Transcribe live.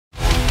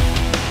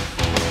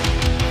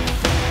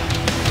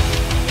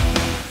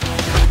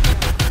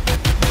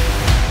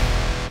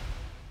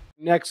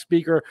Next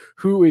speaker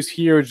who is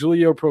here,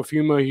 Giulio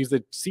Profumo. He's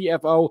the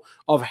CFO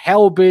of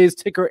Helbiz,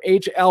 ticker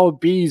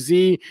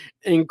HLBZ.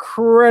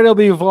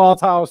 Incredibly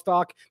volatile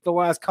stock the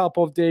last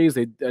couple of days.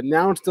 They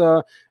announced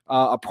a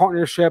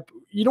partnership.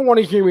 You don't want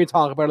to hear me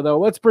talk about it, though.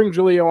 Let's bring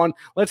Giulio on.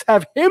 Let's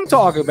have him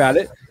talk about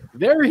it.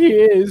 There he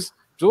is.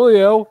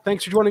 Giulio,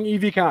 thanks for joining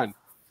EVCon.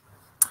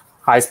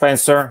 Hi,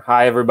 Spencer.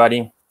 Hi,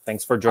 everybody.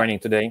 Thanks for joining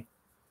today.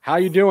 How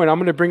you doing? I'm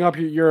going to bring up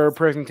your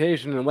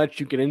presentation and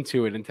let you get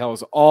into it and tell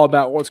us all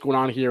about what's going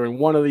on here in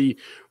one of the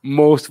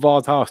most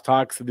volatile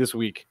stocks this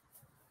week.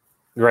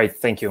 Great,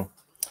 thank you.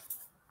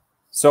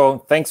 So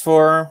thanks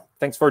for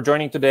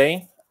joining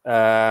today.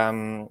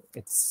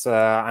 It's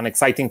an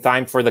exciting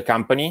time for the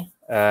company.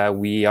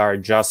 We are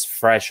just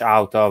fresh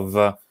out of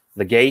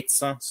the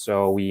gates.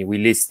 So we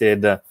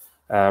listed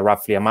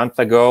roughly a month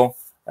ago.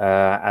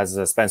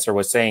 As Spencer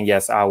was saying,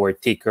 yes, our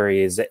ticker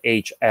is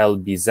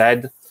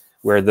HLBZ.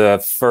 We're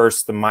the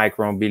first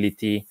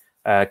micromobility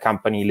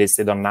company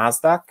listed on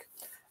NASDAQ,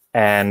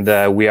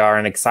 and we are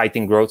an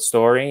exciting growth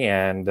story.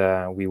 And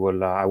I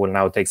will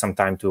now take some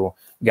time to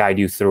guide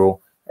you through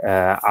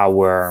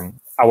our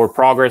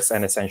progress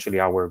and essentially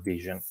our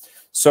vision.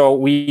 So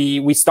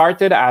we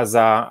started as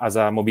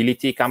a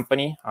mobility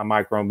company, a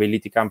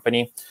micromobility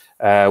company.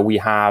 We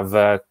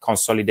have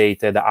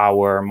consolidated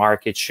our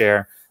market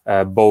share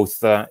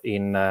both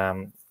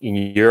in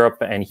Europe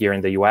and here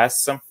in the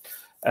US.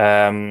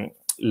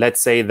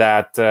 Let's say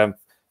that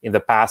in the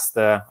past,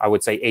 I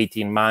would say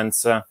 18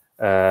 months,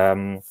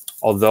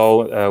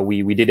 although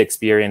we did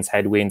experience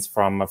headwinds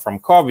from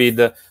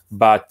COVID,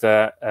 but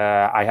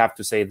I have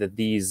to say that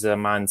these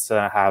months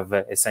have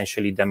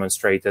essentially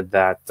demonstrated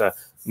that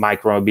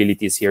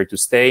micromobility is here to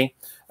stay.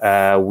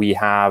 We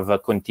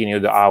have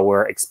continued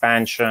our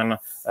expansion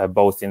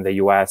both in the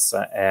US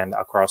and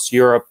across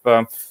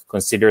Europe.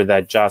 Consider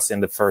that just in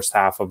the first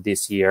half of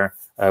this year,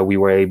 we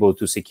were able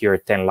to secure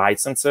 10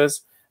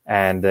 licenses.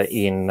 And at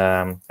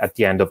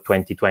the end of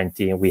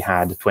 2020, we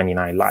had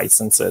 29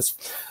 licenses.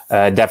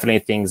 Definitely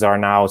things are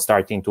now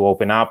starting to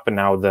open up.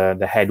 Now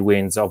the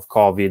headwinds of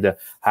COVID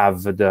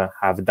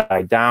have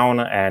died down,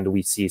 and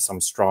we see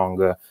some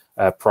strong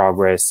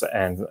progress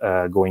and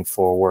going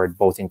forward,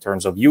 both in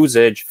terms of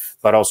usage,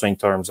 but also in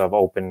terms of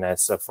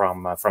openness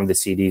from the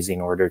cities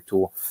in order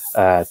to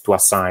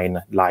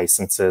assign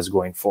licenses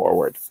going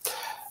forward.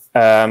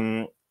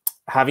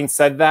 Having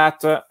said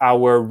that,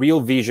 our real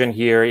vision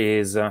here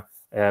is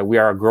we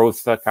are a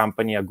growth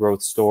company, a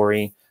growth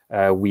story.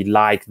 We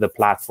like the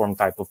platform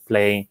type of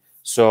play.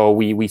 So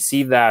we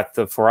see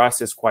that for us,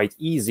 it's quite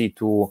easy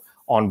to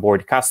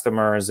onboard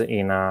customers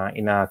in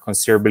a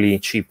considerably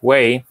cheap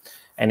way.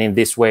 And in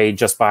this way,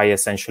 just by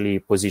essentially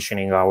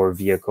positioning our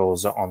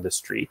vehicles on the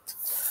street.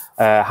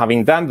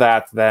 Having done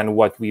that, then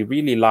what we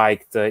really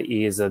liked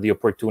is the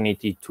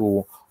opportunity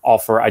to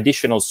offer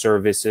additional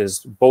services,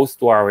 both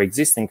to our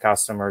existing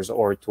customers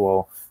or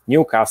to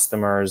new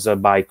customers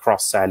by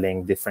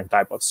cross-selling different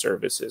type of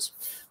services.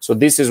 So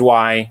this is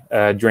why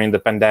during the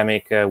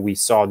pandemic, we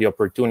saw the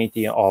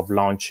opportunity of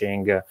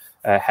launching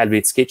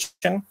Helbiz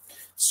Kitchen.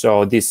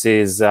 So this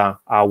is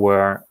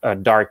our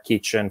dark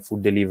kitchen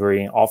food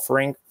delivery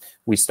offering.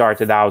 We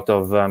started out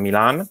of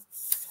Milan.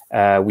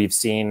 We've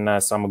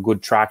seen some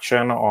good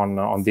traction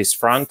on this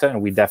front,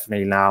 and we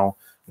definitely now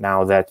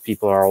that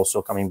people are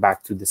also coming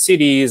back to the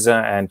cities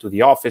and to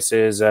the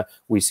offices,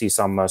 we see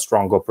some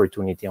strong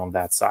opportunity on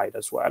that side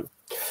as well.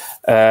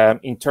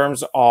 In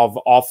terms of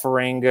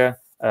offering,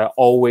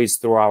 always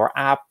through our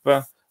app,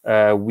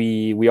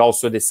 we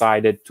also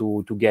decided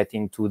to get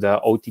into the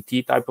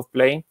OTT type of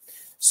play.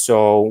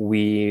 So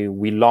we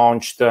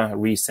launched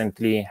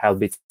recently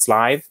Helbiz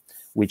Live,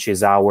 which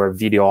is our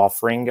video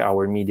offering,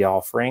 our media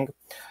offering.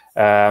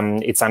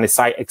 It's an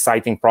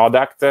exciting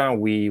product.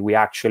 We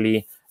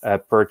actually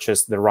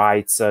purchased the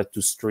rights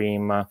to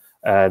stream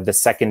the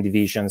second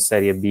division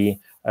Serie B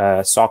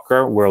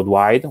soccer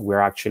worldwide.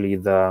 We're actually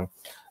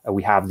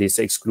we have this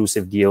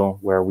exclusive deal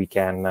where we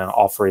can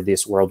offer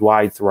this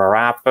worldwide through our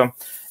app.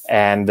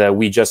 And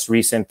we just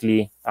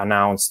recently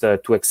announced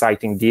two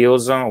exciting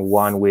deals,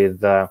 one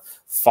with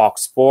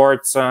Fox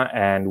Sports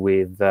and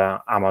with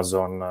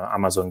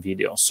Amazon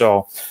Video.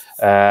 So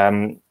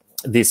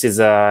this is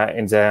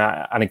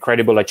an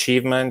incredible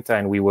achievement,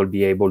 and we will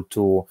be able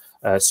to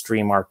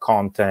stream our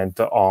content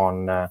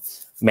on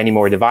many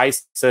more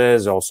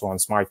devices, also on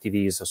smart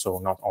TVs, so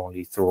not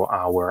only through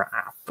our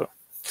app.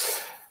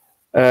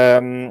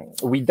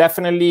 We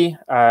definitely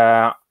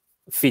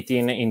fit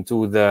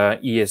into the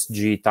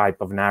ESG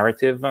type of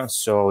narrative.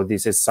 So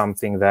this is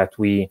something that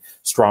we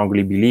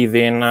strongly believe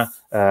in.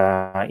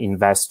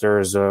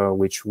 Investors,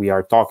 which we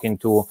are talking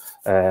to,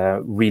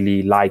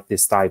 really like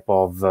this type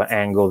of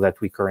angle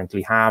that we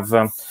currently have.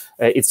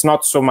 It's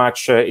not so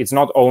much, it's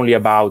not only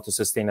about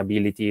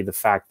sustainability, the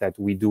fact that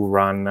we do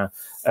run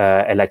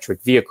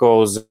electric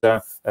vehicles,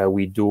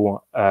 we do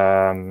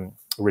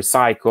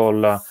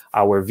recycle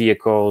our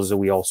vehicles.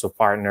 We also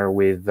partner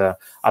with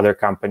other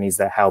companies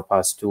that help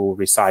us to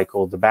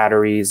recycle the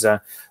batteries.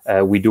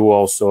 We do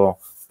also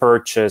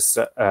purchase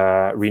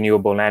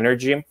renewable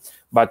energy.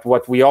 But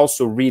what we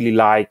also really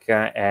like,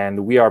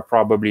 and we are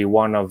probably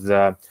one of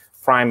the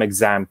prime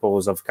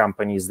examples of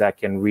companies that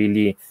can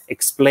really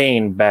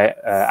explain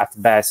at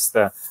best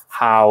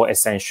how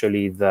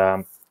essentially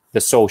the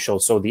social,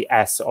 so the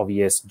S of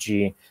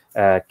ESG,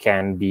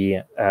 can be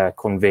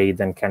conveyed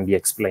and can be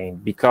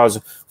explained, because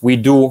we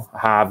do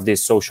have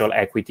this social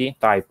equity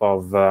type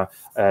of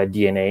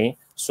DNA.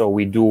 So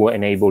we do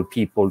enable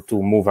people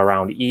to move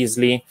around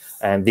easily.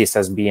 And this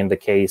has been the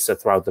case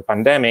throughout the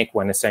pandemic,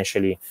 when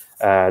essentially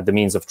the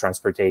means of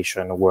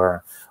transportation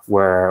were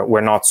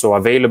not so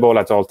available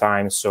at all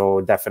times.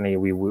 So definitely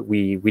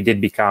we did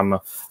become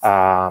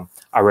a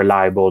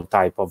reliable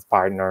type of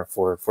partner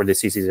for the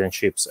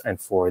citizenships and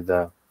for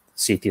the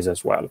cities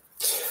as well.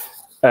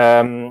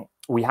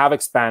 We have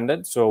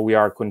expanded, so we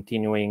are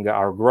continuing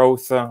our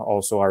growth,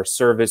 also our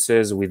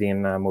services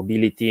within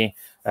mobility.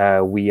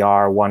 We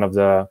are one of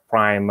the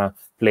prime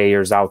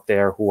players out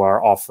there who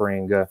are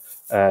offering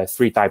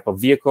 3 types of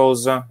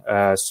vehicles,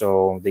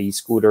 so the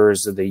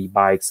e-scooters, the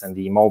e-bikes, and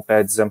the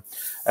mopeds.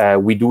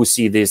 We do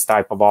see this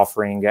type of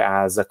offering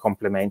as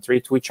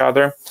complementary to each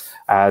other,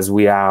 as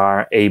we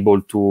are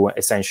able to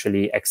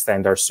essentially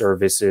extend our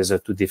services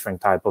to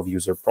different type of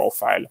user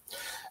profile.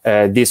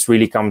 This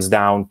really comes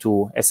down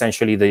to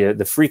essentially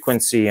the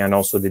frequency and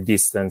also the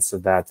distance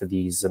that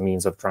these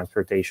means of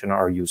transportation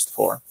are used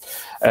for.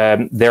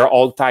 They're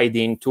all tied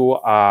into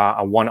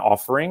one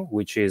offering,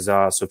 which is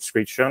a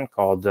subscription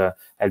called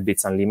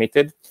Helbiz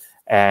Unlimited.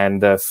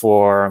 And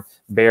for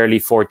barely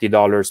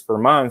 $40 per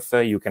month,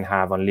 you can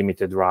have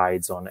unlimited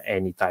rides on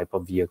any type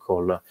of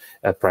vehicle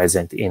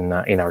present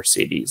in our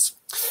cities.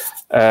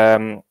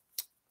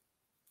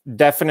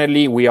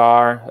 Definitely, we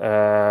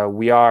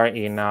are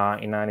in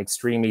an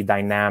extremely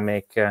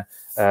dynamic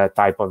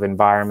type of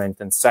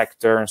environment and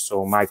sector.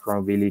 So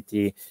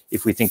micromobility,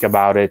 if we think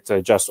about it,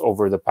 just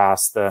over the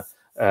past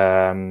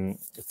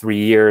 3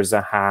 years,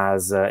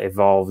 has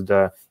evolved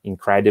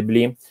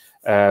incredibly.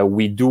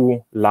 We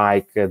do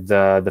like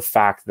the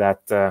fact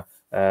that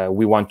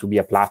we want to be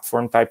a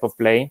platform type of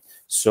play.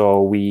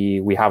 So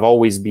we have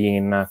always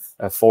been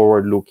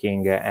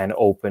forward-looking and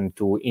open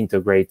to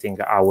integrating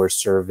our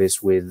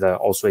service with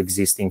also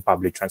existing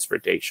public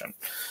transportation.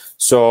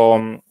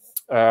 So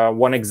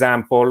one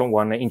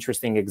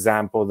interesting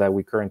example that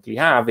we currently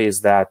have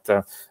is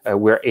that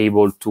we're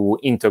able to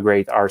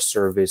integrate our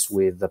service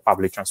with the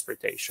public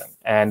transportation.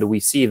 And we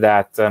see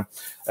that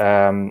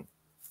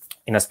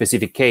in a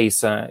specific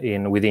case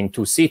within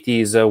 2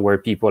 cities where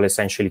people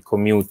essentially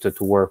commute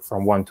to work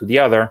from one to the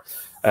other,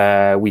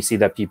 we see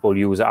that people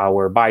use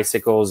our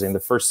bicycles in the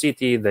first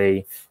city.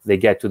 They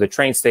get to the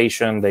train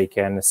station, they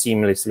can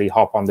seamlessly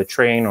hop on the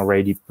train,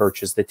 already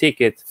purchase the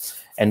ticket,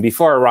 and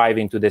before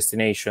arriving to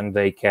destination,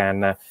 they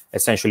can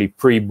essentially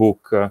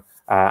pre-book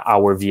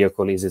our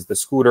vehicle. Is it the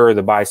scooter,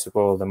 the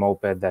bicycle, the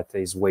moped that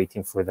is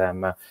waiting for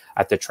them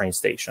at the train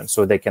station?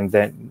 So they can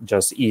then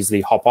just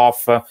easily hop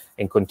off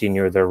and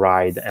continue their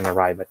ride and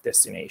arrive at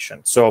destination.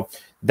 So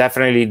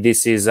definitely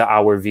this is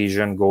our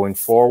vision going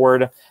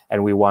forward,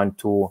 and we want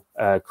to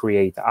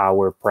create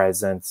our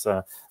presence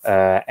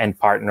and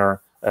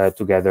partner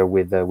together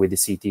with the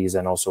cities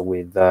and also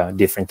with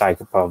different type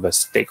of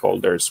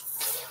stakeholders.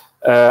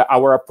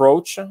 Our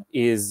approach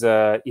is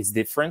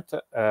different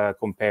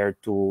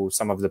compared to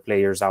some of the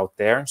players out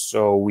there.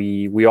 So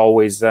we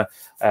always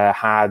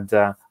had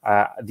the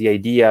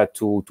idea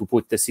to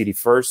put the city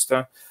first.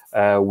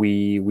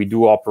 We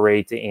do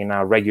operate in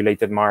a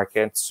regulated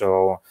market,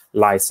 so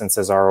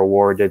licenses are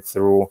awarded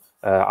through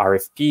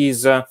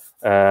RFPs.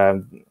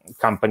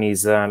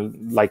 Companies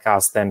like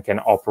us then can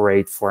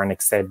operate for an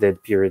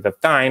extended period of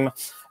time.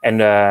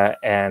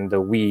 And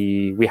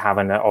we have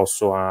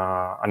also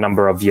a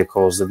number of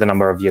vehicles,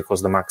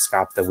 the max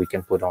cap that we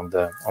can put on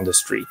the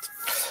street.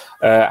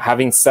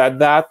 Having said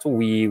that,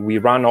 we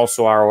run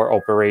also our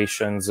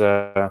operations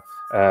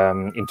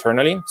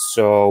internally,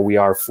 so we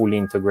are fully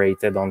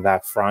integrated on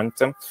that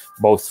front,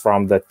 both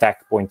from the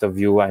tech point of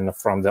view and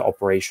from the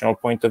operational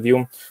point of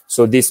view.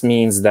 So this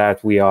means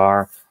that we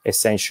are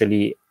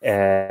essentially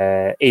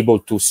able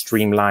to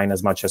streamline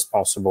as much as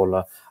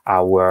possible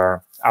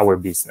our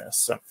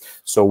business.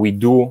 So we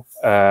do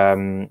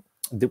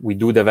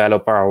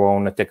develop our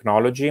own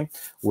technology.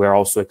 We're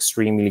also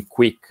extremely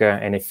quick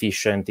and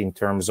efficient in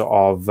terms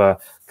of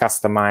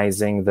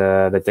customizing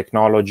the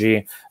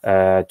technology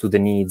to the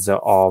needs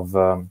of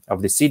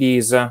the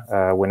cities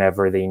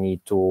whenever they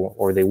need to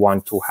or they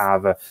want to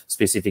have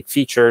specific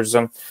features.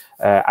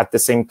 At the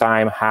same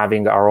time,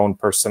 having our own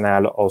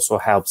personnel also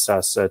helps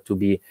us to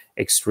be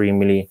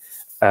extremely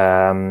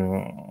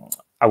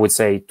I would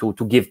say to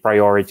give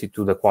priority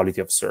to the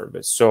quality of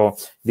service. So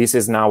this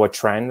is now a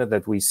trend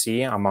that we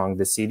see among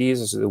the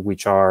cities,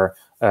 which are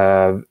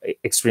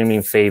extremely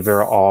in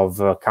favor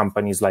of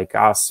companies like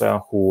us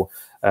who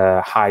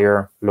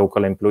hire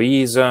local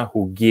employees,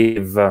 who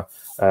give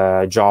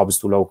jobs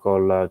to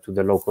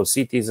the local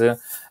cities,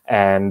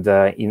 and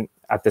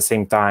at the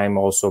same time,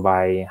 also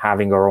by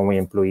having our own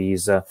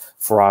employees,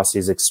 for us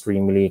is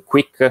extremely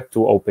quick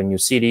to open new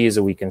cities.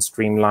 We can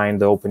streamline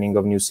the opening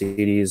of new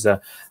cities,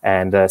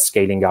 and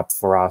scaling up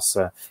for us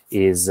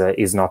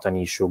is not an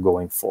issue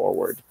going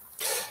forward.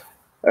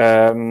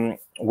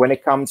 When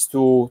it comes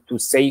to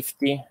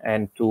safety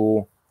and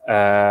to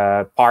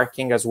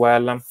parking as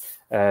well,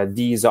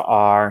 these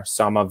are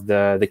some of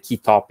the key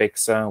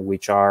topics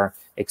which are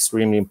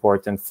extremely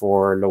important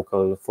for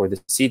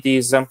the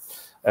cities.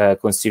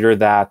 Consider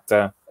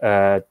that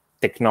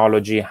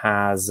technology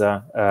has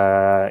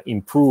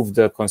improved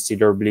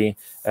considerably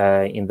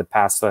in the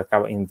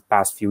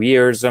past few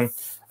years.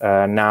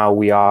 Now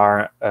we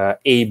are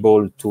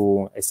able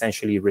to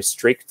essentially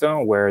restrict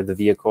where the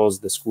vehicles,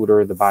 the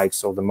scooter, the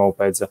bikes, or the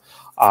mopeds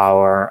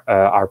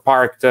are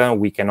parked.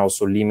 We can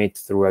also limit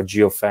through a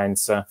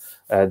geofence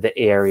the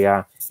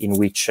area in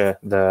which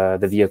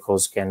the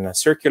vehicles can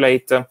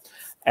circulate.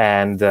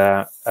 And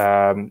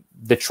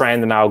the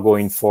trend now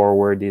going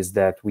forward is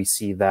that we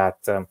see that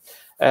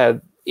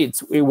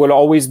it will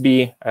always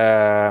be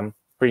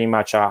pretty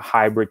much a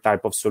hybrid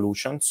type of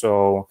solution.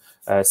 So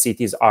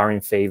cities are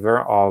in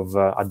favor of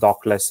a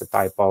dockless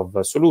type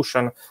of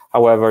solution.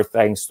 However,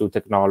 thanks to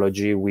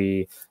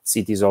technology,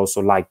 cities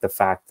also like the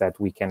fact that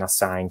we can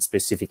assign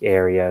specific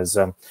areas,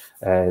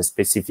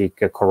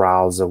 specific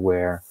corrals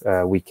where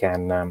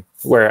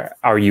where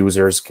our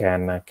users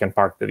can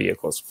park the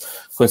vehicles.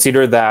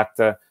 Consider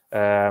that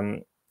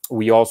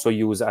we also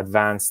use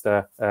advanced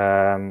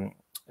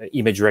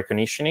image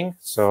recognition,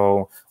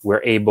 so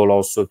we're able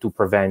also to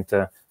prevent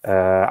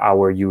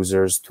our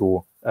users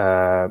to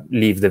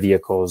leave the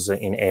vehicles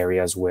in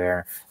areas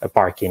where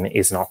parking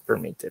is not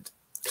permitted.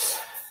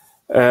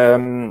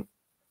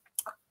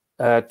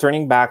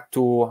 Turning back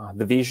to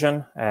the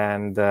vision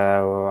and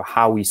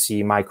how we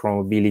see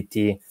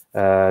micromobility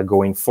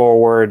going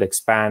forward,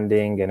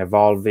 expanding and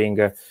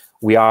evolving,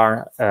 we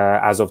are,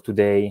 as of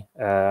today,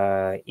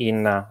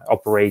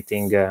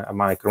 operating a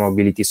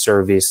micromobility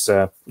service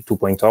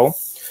 2.0.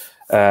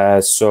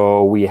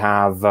 So we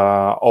have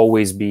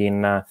always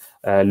been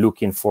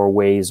looking for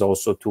ways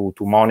also to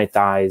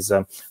monetize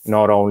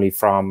not only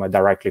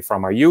directly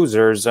from our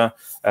users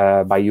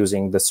by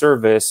using the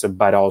service,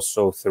 but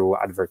also through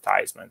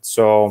advertisement.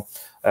 So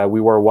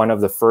we were one of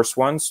the first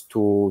ones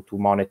to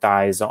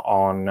monetize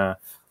on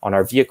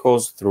our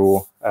vehicles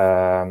through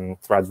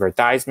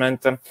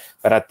advertisement,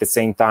 but at the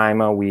same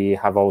time we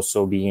have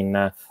also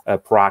been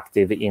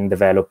proactive in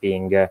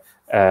developing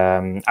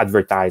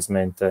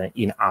advertisement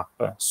in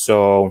app.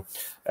 So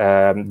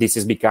this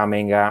is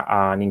becoming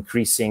an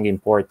increasing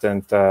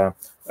important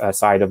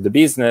side of the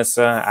business,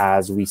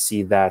 as we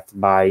see that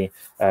by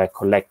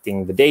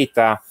collecting the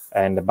data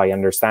and by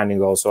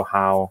understanding also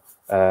how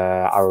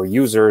our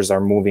users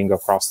are moving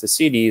across the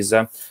cities,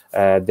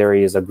 there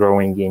is a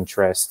growing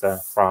interest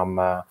from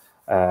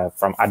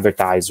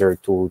advertiser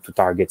to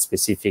target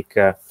specific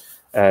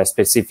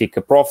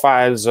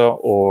profiles,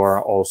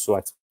 or also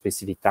at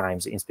specific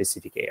times in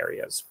specific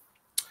areas.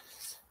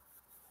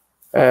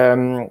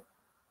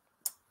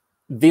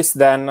 This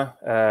then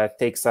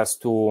takes us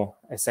to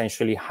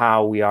essentially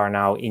how we are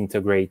now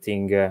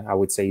integrating, I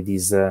would say,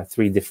 these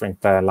three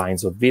different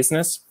lines of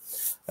business.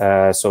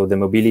 So the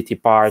mobility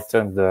part,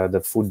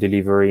 the food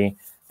delivery,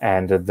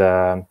 and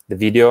the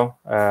video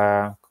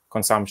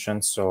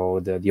consumption, so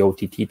the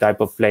OTT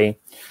type of play.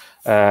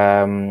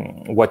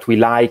 What we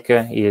like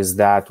is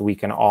that we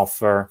can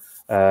offer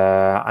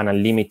an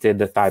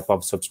unlimited type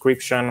of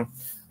subscription,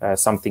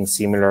 something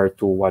similar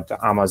to what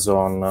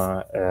Amazon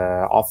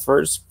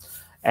offers.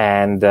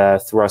 And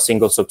through a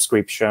single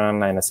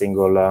subscription and a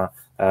single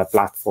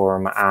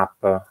platform app,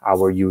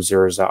 our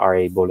users are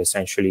able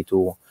essentially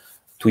to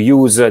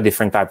use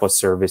different type of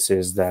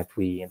services that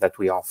we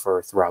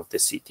offer throughout the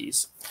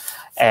cities.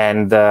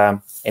 And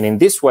in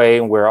this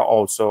way, we're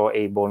also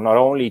able not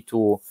only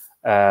to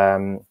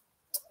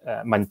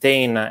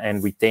maintain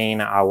and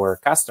retain our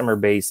customer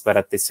base, but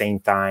at the same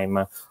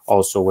time,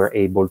 also we're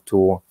able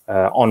to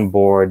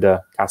onboard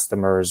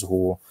customers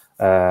who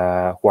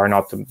are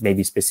not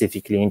maybe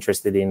specifically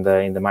interested in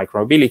the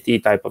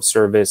micromobility type of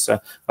service,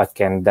 but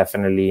can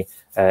definitely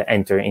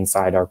enter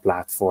inside our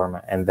platform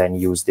and then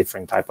use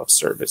different type of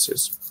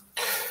services.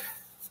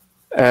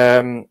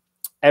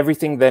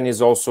 Everything then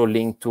is also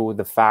linked to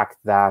the fact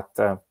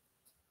that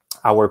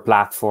our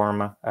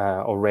platform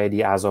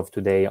already, as of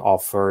today,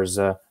 offers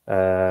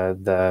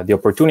the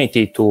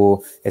opportunity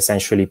to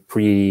essentially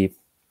preload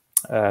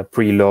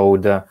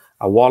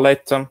a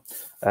wallet.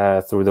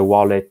 Through the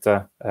wallet,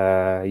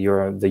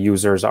 the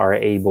users are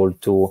able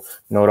to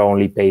not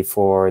only pay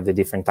for the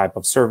different type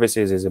of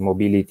services, is it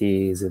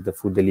mobility, is it the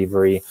food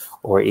delivery,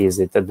 or is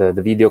it the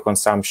video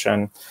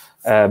consumption,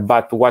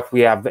 but what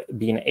we have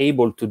been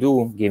able to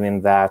do,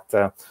 given that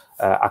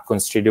a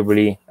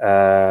considerably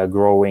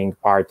growing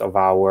part of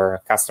our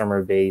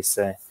customer base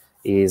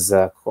is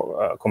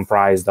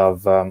comprised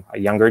of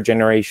younger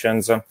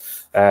generations,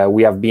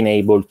 we have been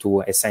able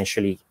to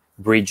essentially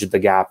bridge the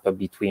gap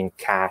between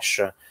cash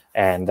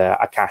and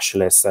a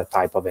cashless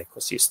type of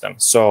ecosystem.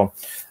 So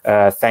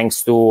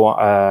thanks to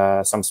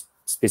some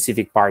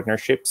specific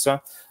partnerships,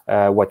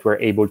 what we're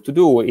able to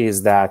do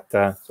is that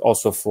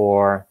also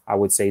for, I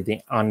would say,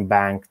 the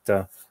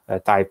unbanked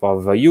type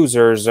of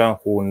users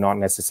who not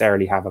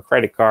necessarily have a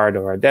credit card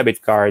or a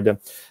debit card,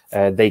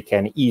 they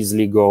can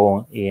easily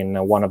go in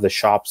one of the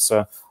shops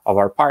of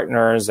our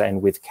partners,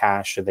 and with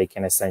cash they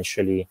can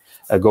essentially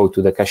go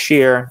to the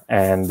cashier,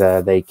 and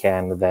they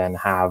can then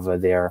have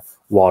their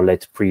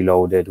wallet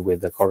preloaded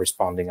with the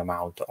corresponding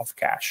amount of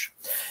cash.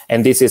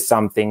 And this is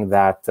something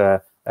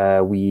that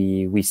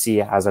we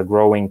see as a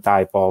growing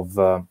type of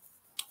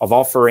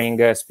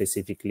offering,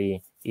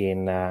 specifically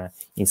in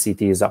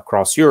cities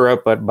across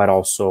Europe, but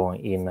also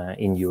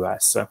in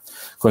US,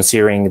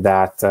 considering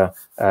that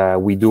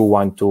we do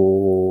want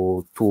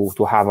to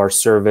have our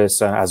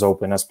service as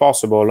open as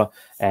possible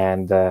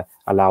and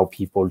allow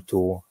people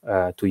to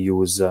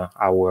use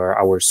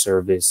our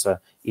service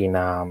in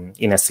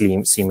a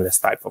seamless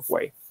type of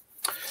way.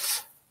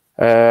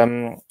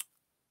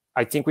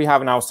 I think we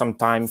have now some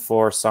time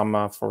for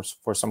some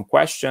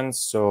questions.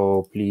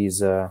 So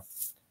please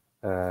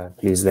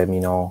let me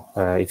know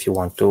if you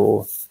want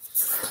to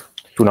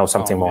know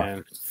something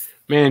more.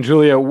 Man,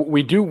 Giulio,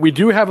 we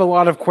do have a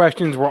lot of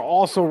questions. We're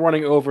also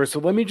running over, so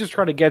let me just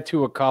try to get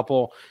to a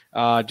couple,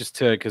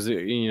 because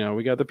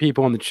we got the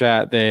people in the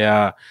chat. They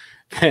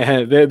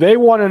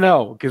want to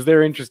know because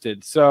they're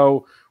interested.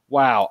 So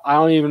wow, I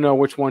don't even know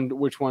which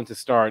one to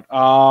start.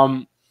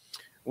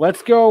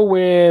 Let's go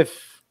with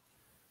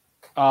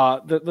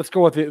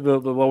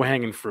the low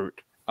hanging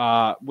fruit.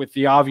 With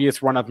the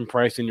obvious run up in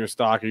price in your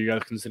stock, are you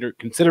guys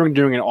considering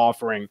doing an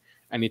offering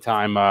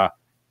anytime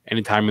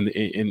in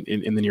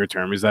the near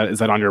term? Is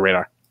that on your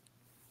radar?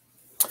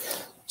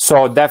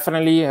 So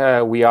definitely,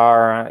 we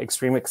are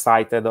extremely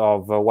excited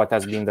of what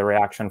has been the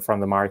reaction from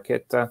the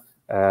market.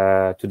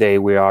 Today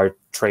we are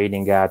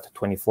trading at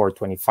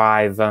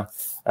 24.25.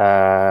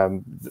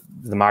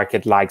 The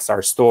market likes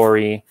our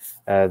story.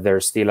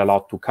 There's still a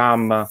lot to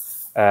come.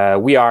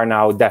 We are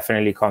now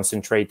definitely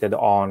concentrated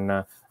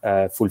on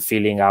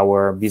fulfilling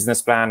our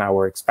business plan,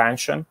 our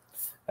expansion.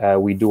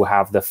 We do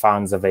have the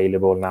funds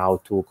available now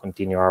to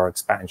continue our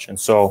expansion.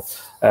 So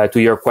to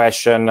your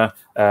question,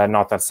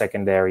 not a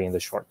secondary in the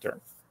short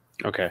term.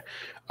 Okay.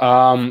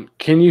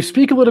 Can you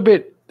speak a little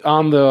bit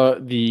on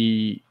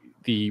the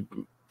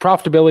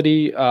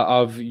profitability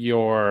of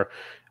your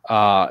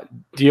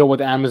deal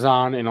with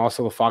Amazon and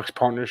also the Fox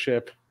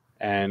partnership?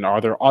 And are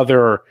there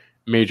other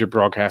major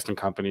broadcasting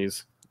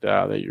companies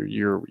that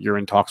you're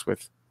in talks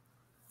with?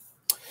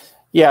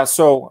 Yeah,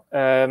 so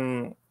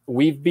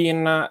we've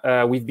been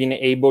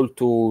able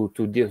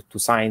to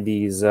sign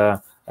these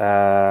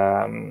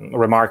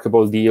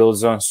remarkable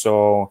deals.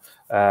 So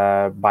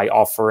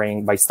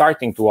by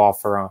starting to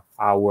offer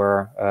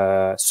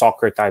our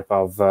soccer type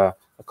of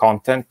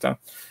content,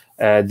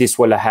 this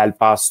will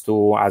help us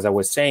to, as I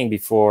was saying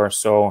before,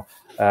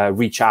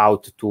 reach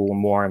out to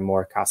more and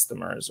more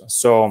customers.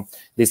 So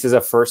this is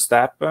a first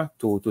step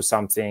to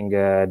something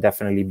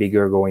definitely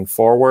bigger going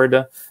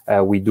forward.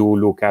 We do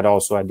look at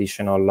also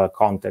additional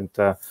content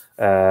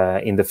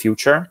in the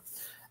future,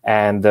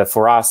 and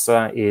for us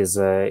is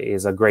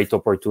a great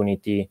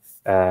opportunity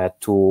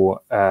to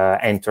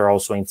enter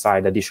also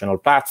inside additional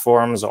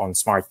platforms on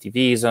smart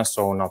TVs.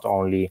 So not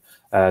only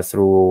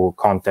through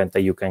content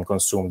that you can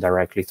consume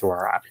directly through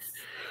our app.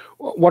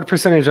 What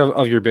percentage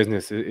of your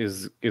business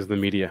is the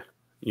media?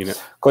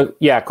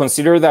 Yeah,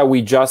 consider that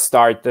we just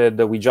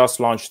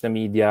launched the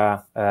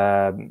media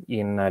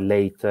in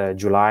late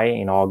July,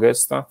 in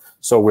August.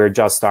 So we're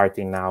just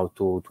starting now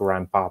to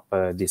ramp up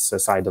this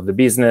side of the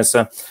business.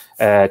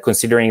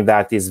 Considering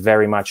that is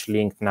very much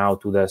linked now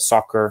to the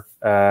soccer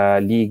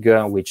league,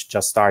 which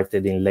just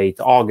started in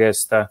late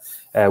August.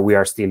 We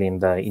are still in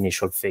the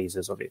initial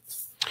phases of it.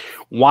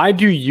 Why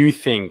do you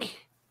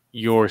think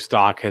your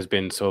stock has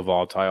been so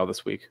volatile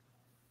this week?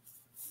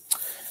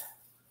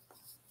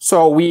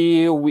 So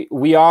we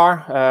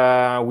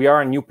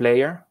are a new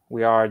player.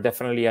 We are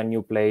definitely a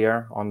new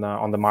player on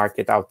the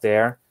market out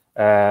there.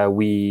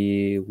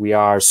 We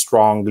are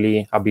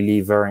strongly a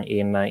believer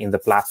in the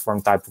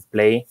platform type of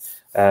play.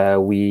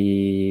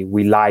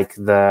 We like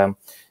the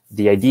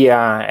idea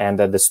and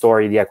the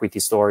story, the equity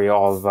story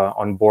of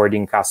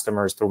onboarding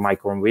customers through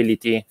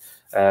micromobility.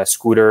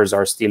 Scooters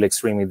are still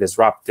extremely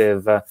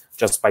disruptive.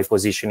 Just by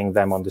positioning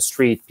them on the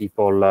street,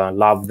 people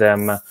love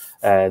them.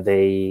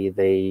 They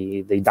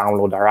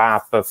download our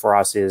app. For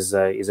us, is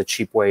a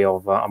cheap way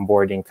of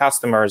onboarding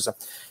customers.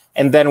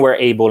 And then we're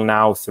able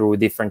now through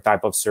different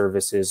type of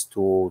services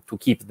to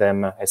keep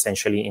them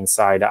essentially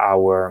inside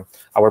our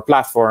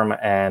platform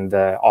and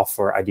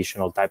offer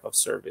additional type of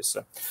service.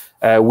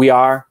 We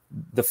are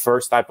the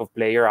first type of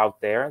player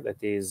out there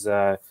that is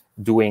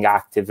doing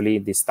actively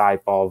this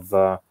type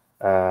of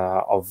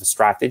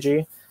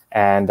strategy,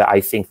 and I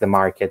think the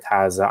market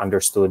has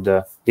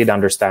did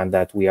understand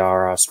that we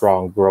are a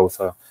strong growth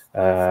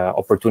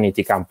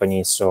opportunity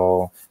company,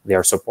 so they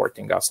are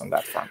supporting us on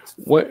that front.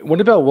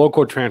 What about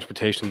local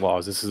transportation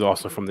laws? These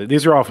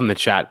are all from the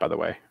chat, by the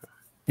way.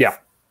 Yeah.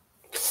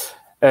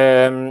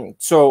 I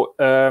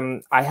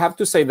have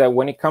to say that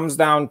when it comes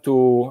down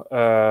to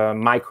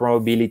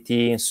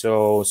micromobility,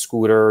 so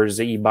scooters,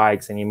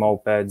 e-bikes, and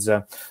e-mopeds,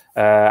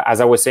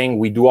 as I was saying,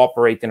 we do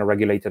operate in a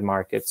regulated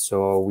market.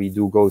 So we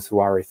do go through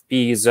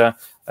RFPs.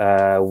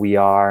 We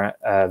are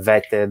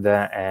vetted,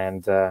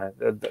 and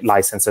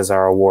licenses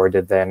are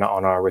awarded then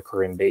on a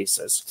recurring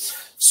basis.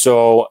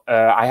 So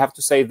I have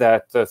to say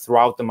that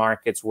throughout the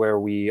markets where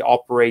we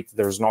operate,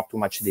 there's not too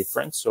much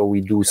difference. So we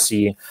do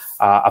see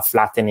a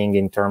flattening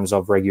in terms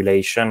of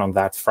regulation on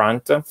that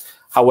front.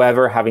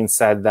 However, having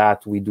said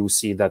that, we do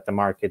see that the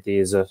market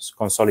is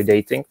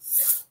consolidating.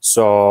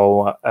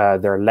 So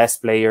there are less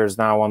players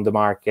now on the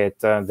market.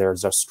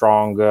 There's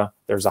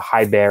a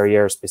high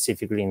barrier,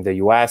 specifically in the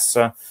US.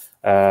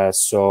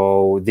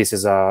 So this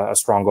is a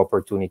strong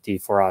opportunity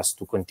for us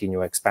to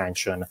continue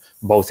expansion,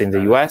 both in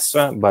the US,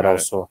 but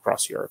also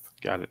across Europe.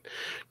 Got it.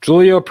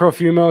 Giulio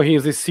Profumo, he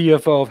is the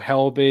CFO of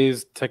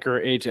Helbiz,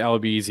 ticker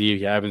HLBZ. If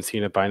you haven't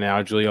seen it by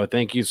now, Giulio,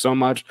 thank you so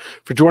much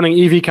for joining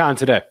EVCon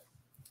today.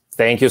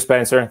 Thank you,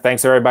 Spencer.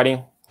 Thanks,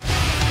 everybody.